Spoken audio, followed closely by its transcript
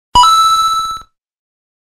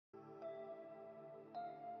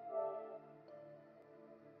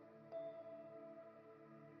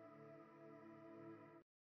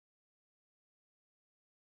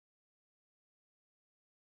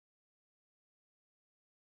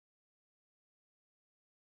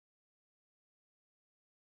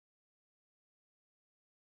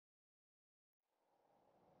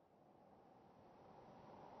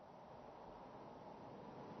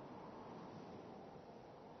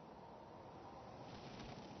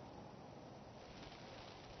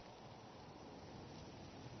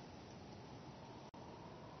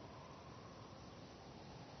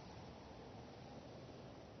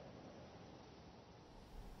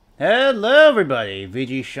Hello everybody,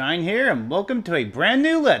 VGShine here, and welcome to a brand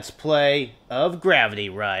new Let's Play of Gravity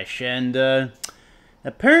Rush. And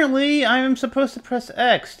apparently I am supposed to press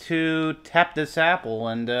X to tap this apple,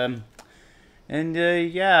 and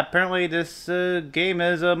yeah, apparently this game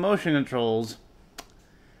has motion controls.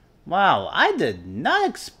 Wow, I did not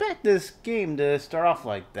expect this game to start off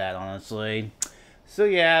like that, honestly. So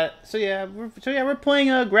we're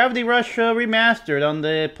playing Gravity Rush Remastered on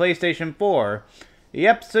the PlayStation 4.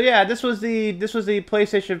 Yep. So yeah, this was the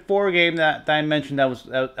PlayStation 4 game that I mentioned I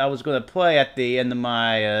was going to play at the end of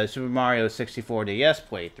my Super Mario 64 DS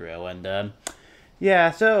playthrough, and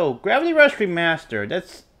yeah. So Gravity Rush Remastered.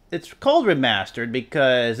 It's called Remastered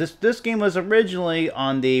because this game was originally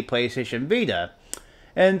on the PlayStation Vita.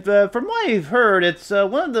 And from what I've heard, it's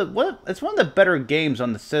one of the better games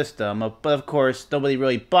on the system. But of course, nobody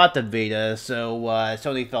really bought the Vita, so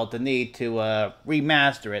Sony felt the need to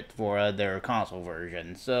remaster it for their console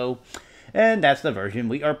version. So, and that's the version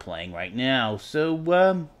we are playing right now.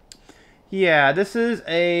 So, yeah, this is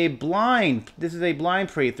a blind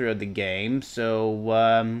playthrough of the game.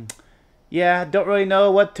 So, yeah, don't really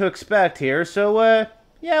know what to expect here. So,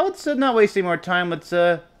 yeah, let's not waste any more time. Let's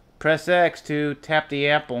press X to tap the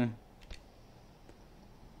apple.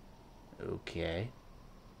 Okay.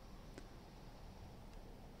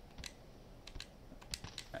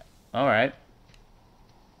 Alright.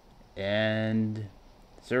 And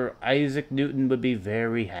Sir Isaac Newton would be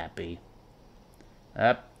very happy.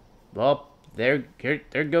 Well, there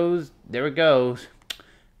it goes.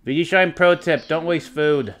 VGShine pro tip, don't waste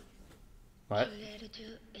food. What?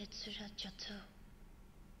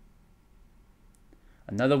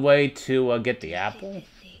 Another way to get the apple?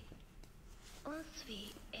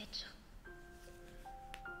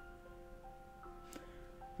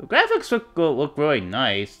 The graphics look really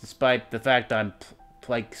nice, despite the fact I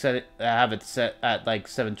have it set at like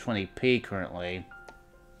 720p currently.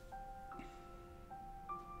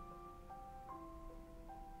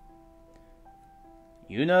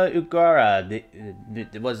 Yuna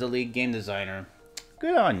Ukara was the lead game designer.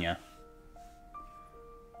 Good on ya.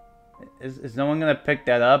 Is no one gonna pick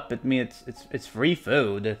that up? I mean, it's free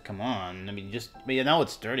food. Come on. I mean, you know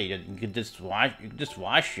it's dirty. You could just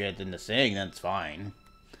wash it in the sink. That's fine.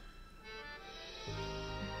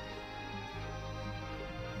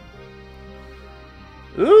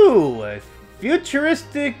 Ooh, a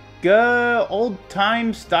futuristic,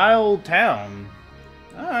 old-time style town.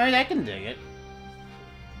 All right, I can dig it.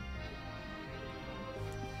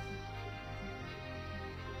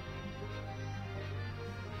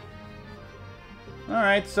 All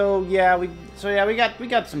right, so yeah, we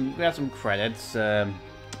got some credits. And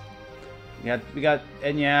yeah,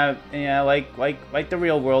 like the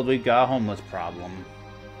real world, we got a homeless problem.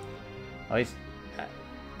 At least,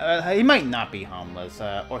 he might not be homeless,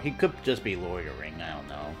 or he could just be loitering. I don't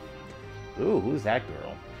know. Ooh, who's that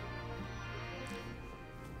girl?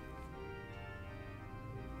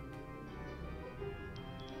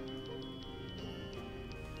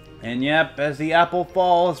 And yep, as the apple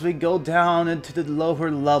falls, we go down into the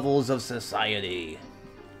lower levels of society.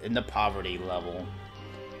 In the poverty level.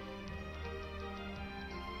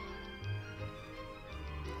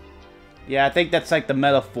 Yeah, I think that's like the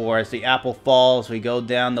metaphor. As the apple falls, we go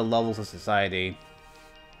down the levels of society.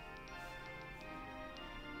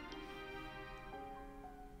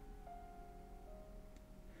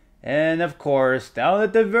 And of course, down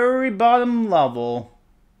at the very bottom level...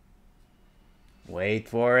 Wait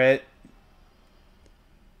for it.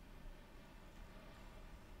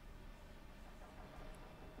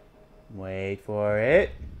 Wait for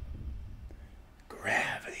it.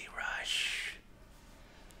 Gravity Rush.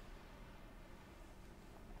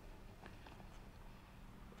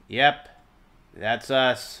 Yep. That's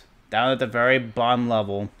us. Down at the very bottom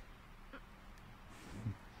level.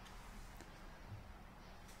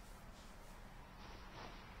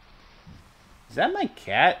 Is that my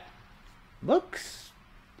cat? Looks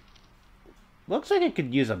like it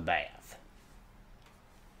could use a bath.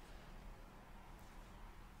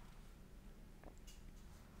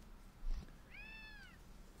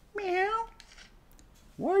 Meow.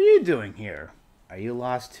 What are you doing here? Are you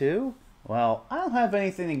lost too? Well, I don't have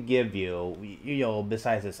anything to give you,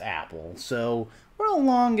 besides this apple. So run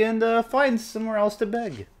along and find somewhere else to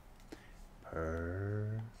beg.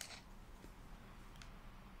 Purr.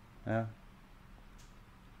 Yeah.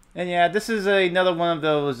 And yeah, this is another one of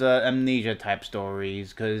those Amnesia type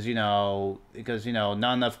stories, because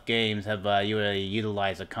not enough games have really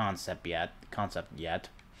utilized a concept yet.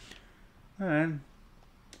 Alright.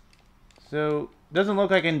 So doesn't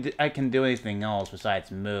look like I can do anything else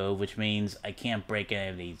besides move, which means I can't break any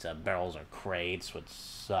of these barrels or crates, which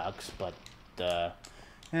sucks. But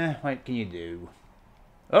what can you do?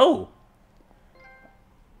 Oh,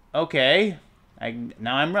 okay.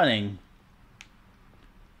 Now I'm running,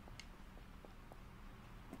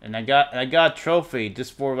 and I got a trophy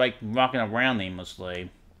just for like walking around aimlessly.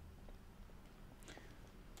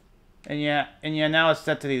 And yeah, now it's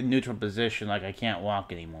set to the neutral position, like I can't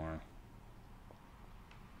walk anymore.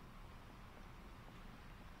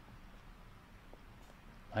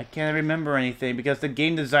 I can't remember anything because the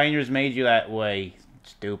game designers made you that way.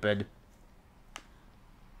 Stupid.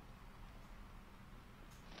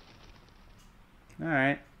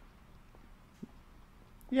 Alright.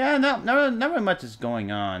 Yeah, not really much is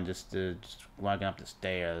going on, just walking up the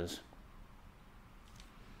stairs.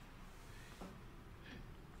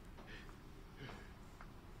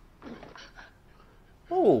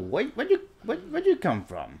 Oh, where'd you come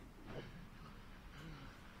from?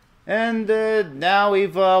 And now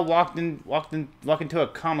we've walked into a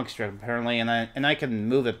comic strip apparently, and I can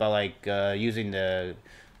move it by like using the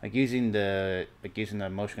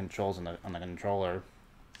motion controls on the controller.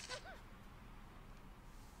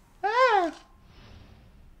 Ah!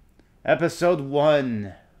 Episode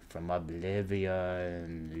 1 from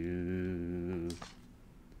Oblivion. Ooh.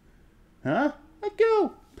 Huh? Let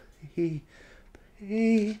go.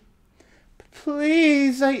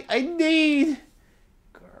 Please, I need.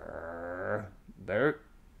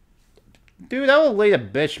 Dude, I will lay the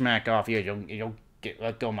bitch smack off you. You'll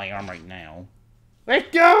let go of my arm right now.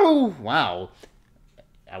 Let go! Wow.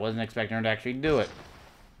 I wasn't expecting her to actually do it.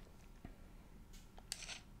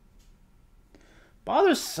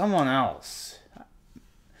 Bother someone else.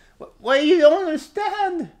 What you don't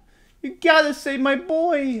understand? You gotta save my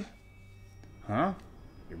boy. Huh?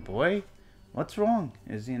 Your boy? What's wrong?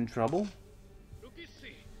 Is he in trouble?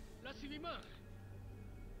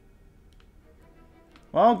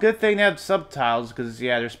 Well, good thing they have subtitles, because,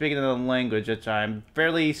 yeah, they're speaking in a language which I'm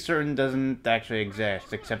fairly certain doesn't actually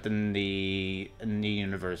exist, except in the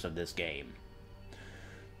universe of this game.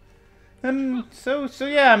 So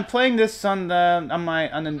yeah, I'm playing this on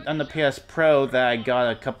the PS Pro that I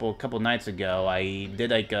got a couple nights ago. I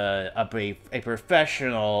did like a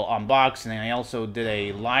professional unboxing, and I also did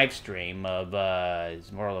a live stream of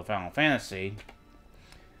World of Final Fantasy.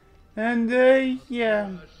 And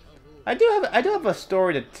yeah, I do have a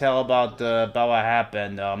story to tell about what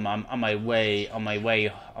happened on my way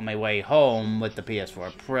home with the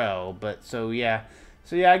PS4 Pro. But so yeah,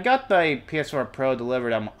 I got the PS4 Pro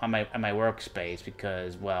delivered on my workspace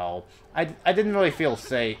because, well, I didn't really feel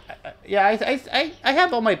safe. Yeah, I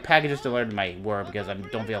have all my packages delivered to my work because I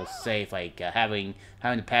don't feel safe like having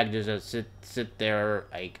the packages that sit there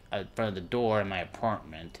like in front of the door in my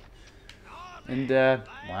apartment. And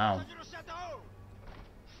wow.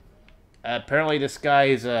 Apparently this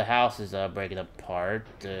guy's house is breaking apart.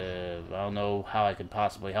 I don't know how I could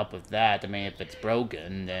possibly help with that. I mean, if it's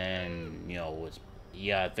broken, then, you know,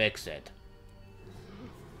 you gotta fix it.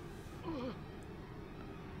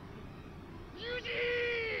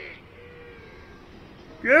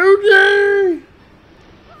 Yuji!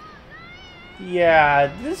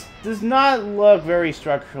 Yeah, this does not look very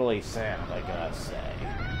structurally sound, I gotta say.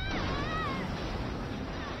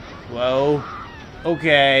 Whoa.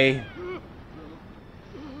 Okay.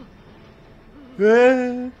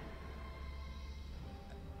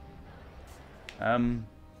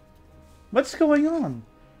 What's going on?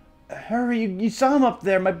 Hurry, you saw him up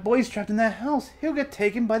there. My boy's trapped in that house. He'll get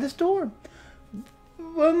taken by the storm.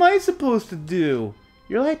 What am I supposed to do?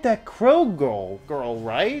 You're like that crow girl,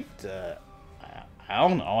 right? I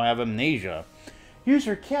don't know, I have amnesia. Use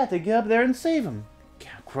your cat to get up there and save him.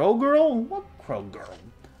 Crow girl? What crow girl?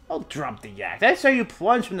 Oh, drop the yak. That's how you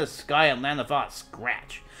plunge from the sky and land without a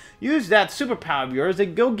scratch. Use that superpower of yours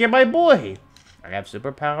and go get my boy. I have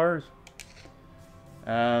superpowers?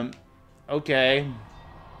 Okay.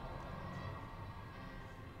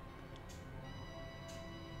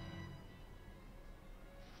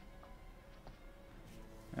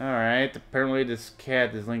 Alright, apparently this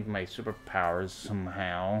cat is linked to my superpowers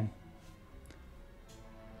somehow.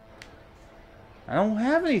 I don't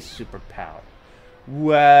have any superpower.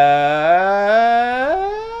 What?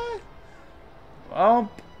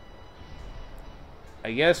 Well,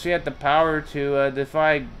 I guess we have the power to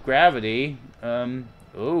defy gravity.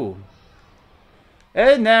 Ooh.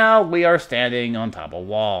 And now we are standing on top of a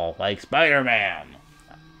wall, like Spider-Man.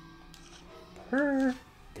 Did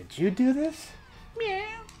you do this? Meow.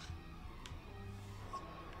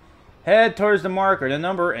 Head towards the marker. The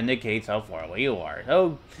number indicates how far away you are.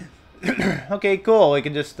 Oh, okay, cool. We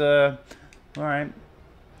can just, All right.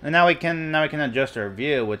 And now we can adjust our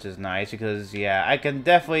view, which is nice because yeah, I can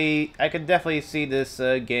definitely see this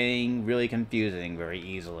getting really confusing very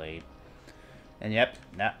easily. And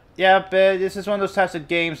this is one of those types of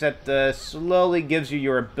games that slowly gives you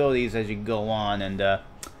your abilities as you go on. And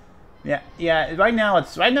yeah. Right now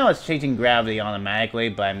it's changing gravity automatically,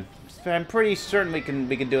 but I'm pretty certain we can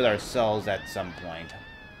do it ourselves at some point.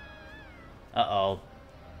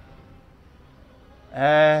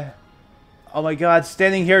 Oh my god,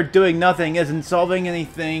 standing here doing nothing isn't solving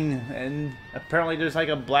anything, and apparently there's like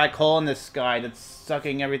a black hole in the sky that's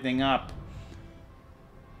sucking everything up.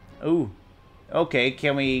 Ooh. Okay,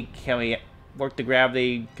 can we work the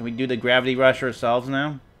gravity, can we do the gravity rush ourselves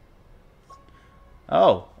now?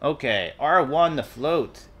 Oh, okay. R1 to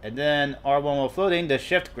float, and then R1 while floating to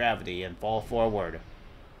shift gravity and fall forward.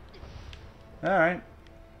 Alright.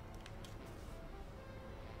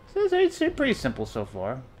 So it's pretty simple so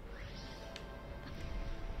far.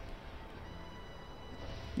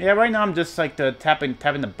 Yeah, right now I'm just like tapping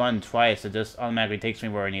the button twice. It just automatically takes me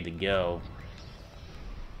where I need to go.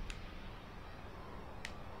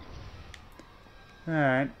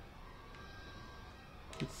 Alright.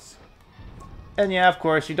 And yeah, of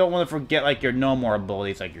course, you don't want to forget like your no more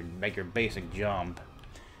abilities, like your basic jump.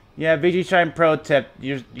 Yeah, VGShine pro tip: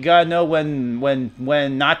 you gotta know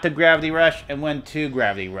when not to gravity rush and when to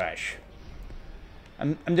gravity rush.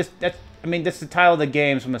 That's the title of the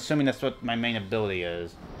game, so I'm assuming that's what my main ability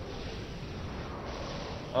is.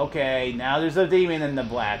 Okay, now there's a demon in the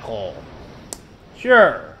black hole.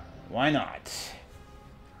 Sure, why not?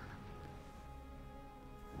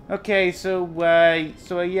 Okay, so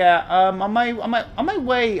yeah, on my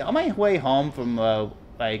way home from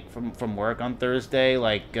from work on Thursday,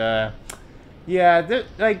 yeah,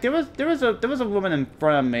 there was a woman in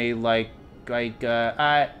front of me, one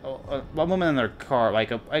woman in her car,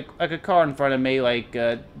 like a car in front of me,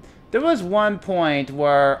 there was one point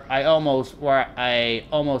where I almost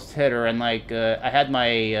hit her, and I had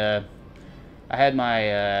my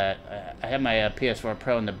PS4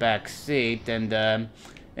 Pro in the back seat, and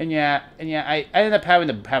yeah, I ended up having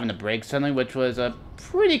to brake suddenly, which was a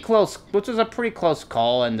pretty close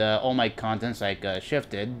call, and all my contents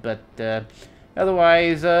shifted, but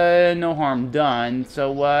otherwise no harm done.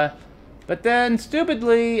 So but then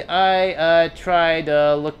stupidly I tried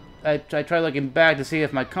looking back to see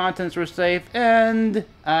if my contents were safe, and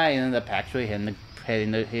I ended up actually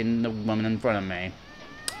hitting the woman in front of me.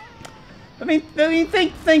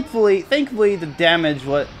 Thankfully the damage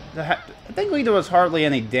was. Thankfully there was hardly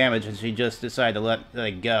any damage, and she just decided to let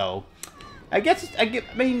it go. I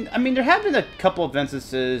mean, there have been a couple of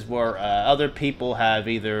instances where other people have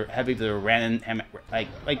either ran in, there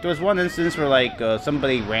was one instance where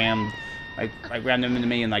somebody rammed into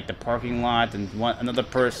me in the parking lot, and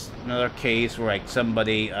another case where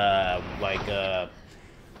somebody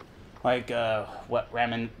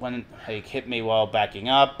hit me while backing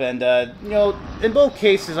up, and in both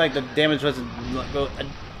cases the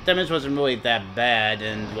damage wasn't really that bad,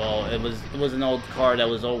 and well, it was an old car that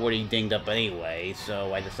was already dinged up anyway,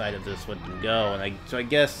 so I decided to just let them go, and I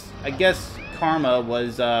guess karma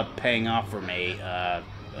was paying off for me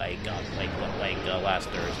last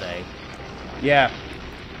Thursday. Yeah.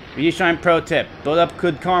 VGShine pro tip: build up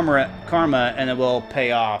good karma, and it will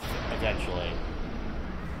pay off eventually.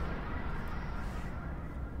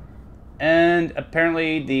 And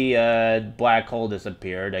apparently the black hole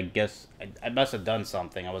disappeared. I guess I must have done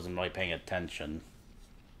something. I wasn't really paying attention.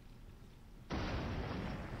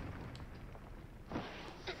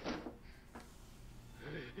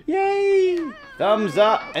 Yay! Thumbs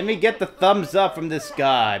up! And we get the thumbs up from this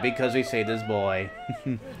guy because we saved this boy.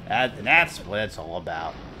 That's what it's all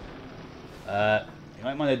about. You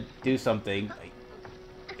might want to do something.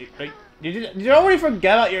 Did you already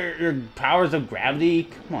forget about your powers of gravity?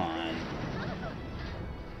 Come on.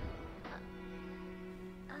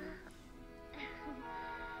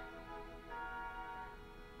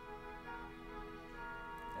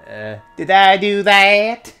 Did I do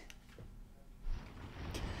that?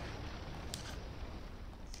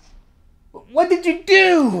 What did you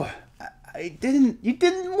do? I didn't. You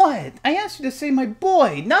didn't what? I asked you to save my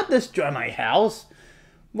boy, not destroy my house.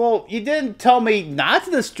 Well, you didn't tell me not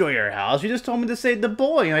to destroy your house. You just told me to save the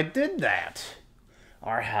boy, and I did that.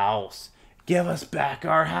 Our house. Give us back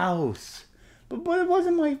our house. But it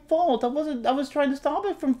wasn't my fault. I was trying to stop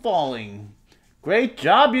it from falling. Great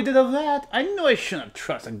job you did of that. I knew I shouldn't have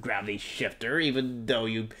trusted a gravity shifter, even though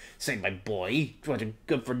you saved my boy. Bunch of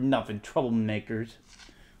good-for-nothing troublemakers.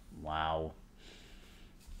 Wow.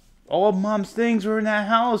 All of Mom's things were in that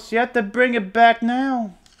house. You have to bring it back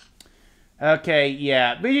now. Okay,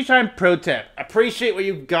 yeah. VGShine pro tip. Appreciate what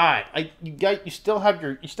you got. You still have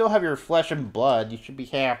your flesh and blood. You should be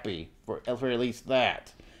happy for at least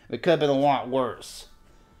that. It could have been a lot worse.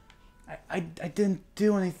 I didn't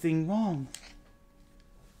do anything wrong.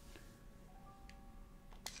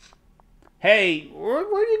 Hey, where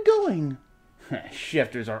are you going?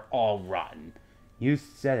 Shifters are all rotten. You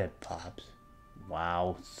said it, Pops.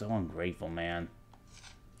 Wow, so ungrateful, man.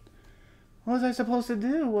 What was I supposed to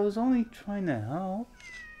do? I was only trying to help.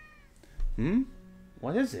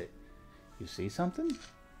 What is it? You see something?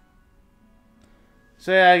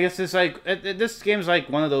 So yeah, I guess it's like this game's like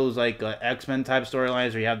one of those like X-Men type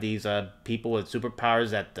storylines where you have these people with superpowers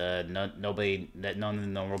that none of the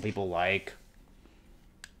normal people like.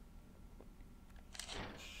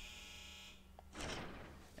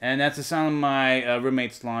 And that's the sound of my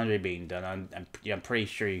roommate's laundry being done. I'm pretty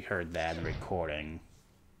sure you heard that in the recording.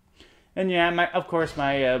 And yeah, of course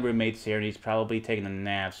my roommate's here and he's probably taking a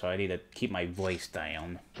nap, so I need to keep my voice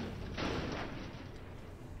down.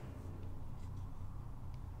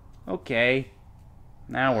 Okay.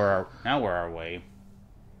 Now we're our way.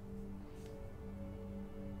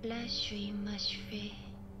 La suis m'achevé,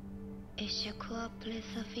 et je crois plus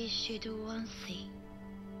affiché de wansi.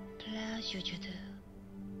 Pla jujude,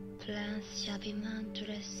 plan chabiment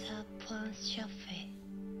de sa point chafé.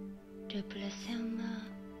 De blessement,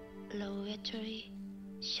 lowery,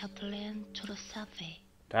 chaplain to the safe.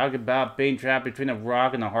 Talk about being trapped between a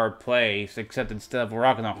rock and a hard place, except instead of a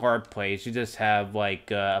rock and a hard place, you just have like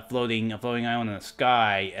a floating island in the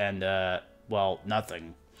sky and well,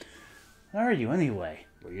 nothing. Where are you anyway?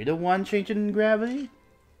 Were you the one changing gravity?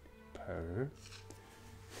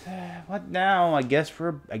 What now? I guess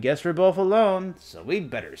we're both alone, so we'd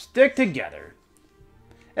better stick together.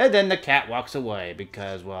 And then the cat walks away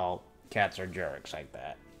because, well, cats are jerks like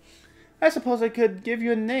that. I suppose I could give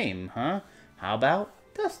you a name, huh? How about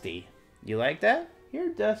Dusty? You like that? You're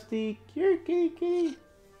Dusty. You're kitty.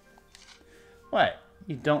 What?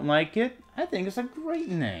 You don't like it? I think it's a great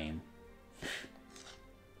name.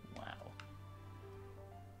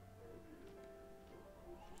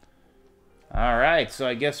 Alright, so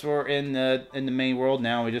I guess we're in the main world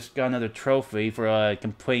now. We just got another trophy for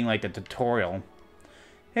completing like the tutorial.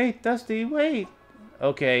 Hey, Dusty, wait.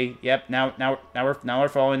 Okay, yep. Now we're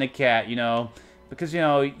following the cat. You know, because you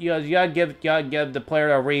gotta give the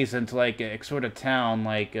player a reason to like explore the town,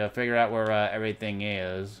 like figure out where everything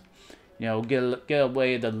is. You know, get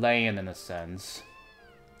away the land in a sense.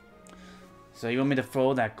 So you want me to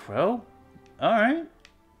follow that crow? All right,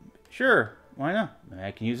 sure. Why not?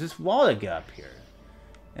 I can use this wall to get up here.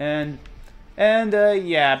 And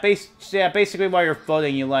yeah, basically while you're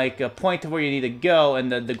floating, you like point to where you need to go,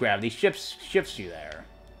 and the gravity shifts you there.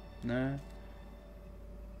 No.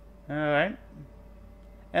 All right.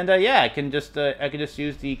 And yeah, I can just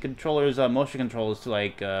use the controller's motion controls to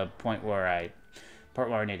like point where I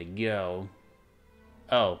need to go.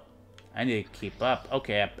 Oh, I need to keep up.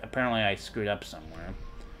 Okay, apparently I screwed up somewhere.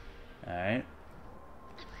 All right.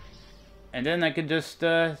 And then I could just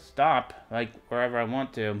stop, like, wherever I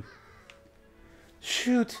want to.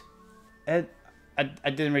 Shoot! I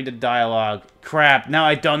didn't read the dialogue. Crap, now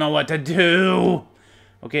I don't know what to do!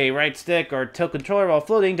 Okay, right stick or tilt controller while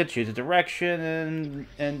floating to choose a direction,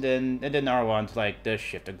 and then R1 to, like, to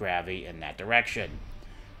shift the gravity in that direction.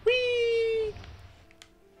 Whee!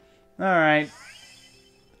 Alright.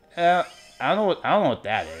 I don't know what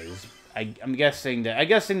that is. I'm guessing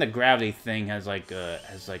the gravity thing has like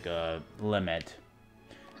a limit,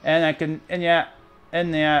 and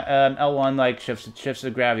L1 like shifts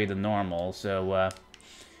the gravity to normal. So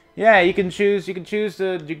yeah, you can choose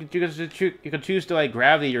to like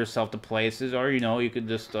gravity yourself to places, or you could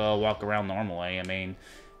just walk around normally. I mean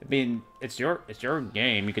it's your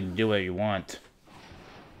game. You can do what you want.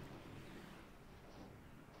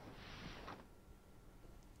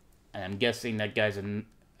 And I'm guessing that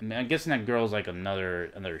I'm guessing that girl's like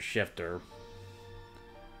another shifter.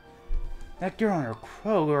 That girl and her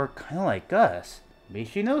crow are kind of like us. Maybe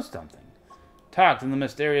she knows something. Talk to the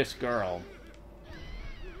mysterious girl.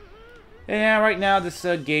 Yeah, right now this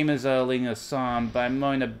game is leading us on, but I'm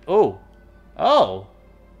going to... Oh!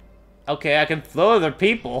 Okay, I can float other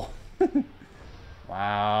people.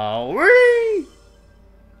 Wow. Whee!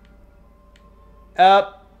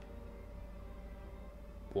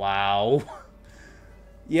 Wow.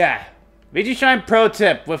 Yeah. VGShine pro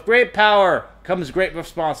tip. With great power comes great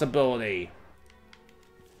responsibility.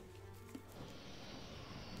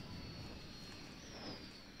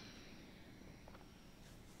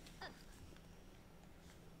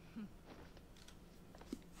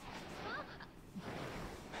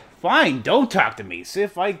 Fine, don't talk to me. See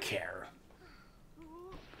if I care.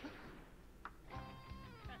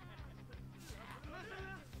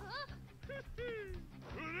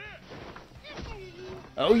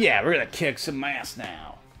 Oh yeah, we're gonna kick some ass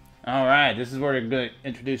now. Alright, this is where they're gonna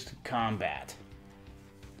introduce to combat.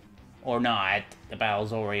 Or not. The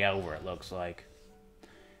battle's already over, it looks like.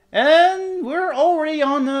 And we're already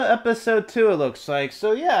on episode 2, it looks like.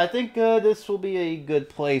 So yeah, I think this will be a good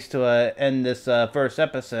place to end this first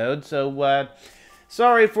episode. So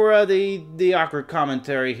sorry for the awkward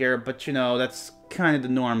commentary here, but you know, that's kind of the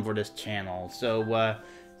norm for this channel. So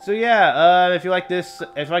so yeah, if you like this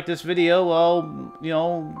video, well, you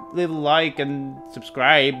know, leave a like and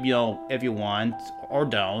subscribe, you know, if you want, or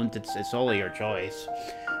don't. It's only your choice.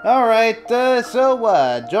 Alright,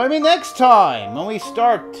 so join me next time when we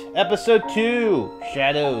start episode 2,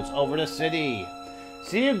 Shadows Over the City.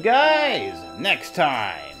 See you guys next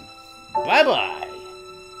time. Bye-bye.